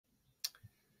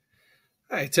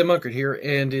Hi, Tim Unkert here,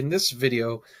 and in this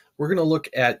video, we're going to look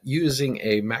at using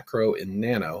a macro in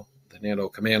Nano, the Nano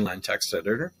command line text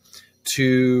editor,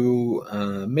 to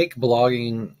make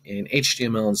blogging in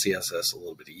HTML and CSS a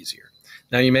little bit easier.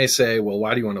 Now, you may say, well,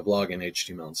 why do you want to blog in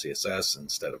HTML and CSS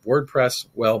instead of WordPress?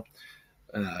 Well,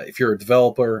 if you're a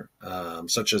developer,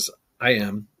 such as I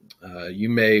am, you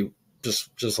may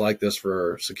just like this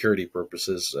for security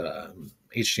purposes.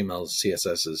 HTML and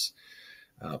CSS is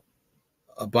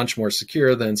a bunch more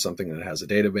secure than something that has a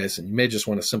database, and you may just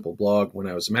want a simple blog. When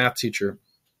I was a math teacher,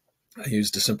 I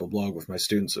used a simple blog with my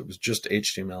students. It was just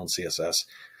HTML and CSS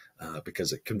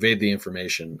because it conveyed the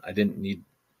information. I didn't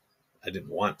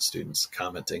want students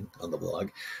commenting on the blog.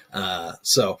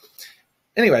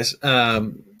 Anyways,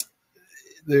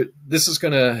 this is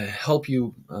going to help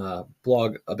you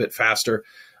blog a bit faster.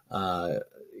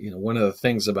 One of the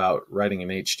things about writing in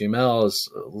HTML is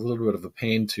a little bit of a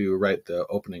pain to write the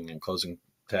opening and closing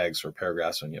tags for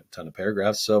paragraphs when you have a ton of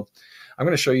paragraphs. So I'm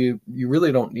going to show you, you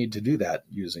really don't need to do that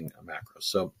using a macro.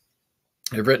 So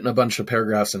I've written a bunch of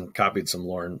paragraphs and copied some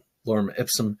lorem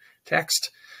ipsum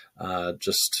text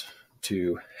just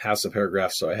to have some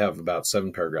paragraphs. So I have about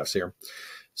 7 paragraphs here.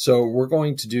 So we're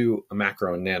going to do a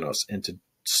macro in Nanos. And to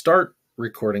start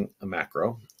recording a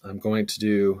macro, I'm going to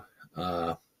do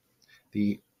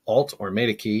the Alt or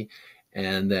Meta key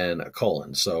and then a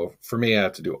colon. So for me, I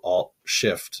have to do Alt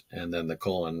Shift and then the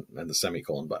colon and the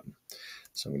semicolon button.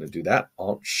 So I'm going to do that,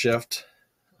 Alt Shift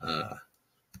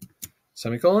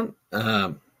semicolon.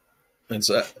 And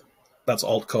so that's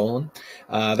Alt colon.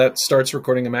 That starts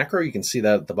recording a macro. You can see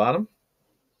that at the bottom.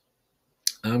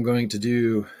 I'm going to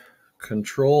do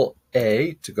Control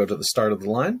A to go to the start of the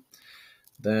line.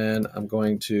 Then I'm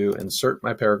going to insert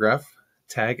my paragraph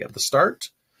tag at the start.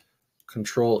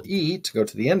 Control E to go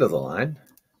to the end of the line,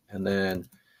 and then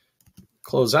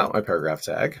close out my paragraph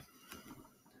tag.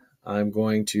 I'm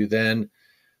going to then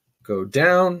go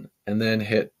down and then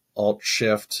hit Alt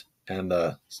Shift and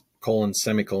the colon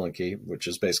semicolon key, which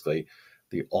is basically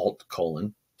the Alt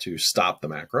colon, to stop the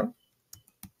macro.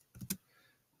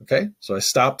 Okay, so I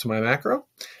stopped my macro.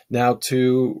 Now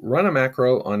to run a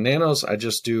macro on Nanos, I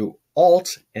just do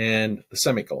Alt and the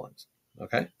semicolons.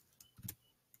 Okay,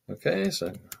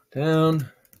 so down,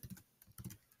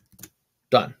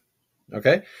 done.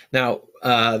 Okay, now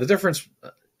the difference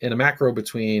in a macro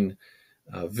between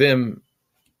Vim/NeoVim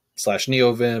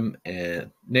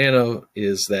and Nano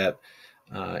is that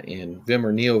in Vim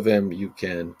or NeoVim, you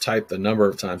can type the number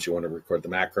of times you want to record the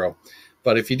macro.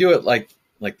 But if you do it like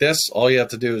this, all you have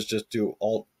to do is just do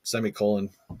Alt semicolon,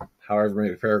 however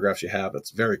many paragraphs you have.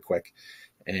 It's very quick,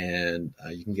 and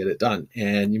you can get it done.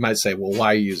 And you might say, well, why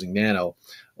are you using Nano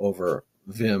over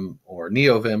Vim or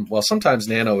NeoVim? Well, sometimes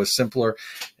Nano is simpler,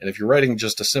 and if you're writing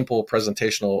just a simple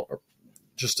presentational or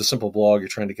just a simple blog you're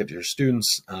trying to get to your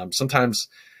students, sometimes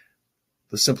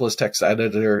the simplest text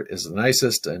editor is the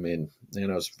nicest. I mean,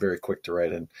 Nano is very quick to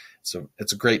write in, so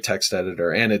it's a great text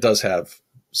editor, and it does have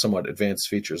somewhat advanced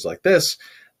features like this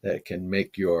that can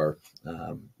make your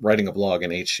writing a blog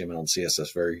in HTML and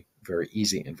CSS very, very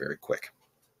easy and very quick.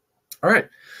 All right.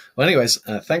 Well, anyways,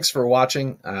 thanks for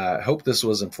watching. I hope this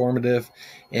was informative.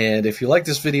 And if you like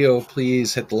this video,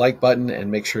 please hit the like button and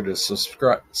make sure to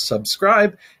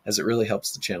subscribe, as it really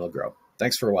helps the channel grow.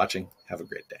 Thanks for watching. Have a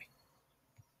great day.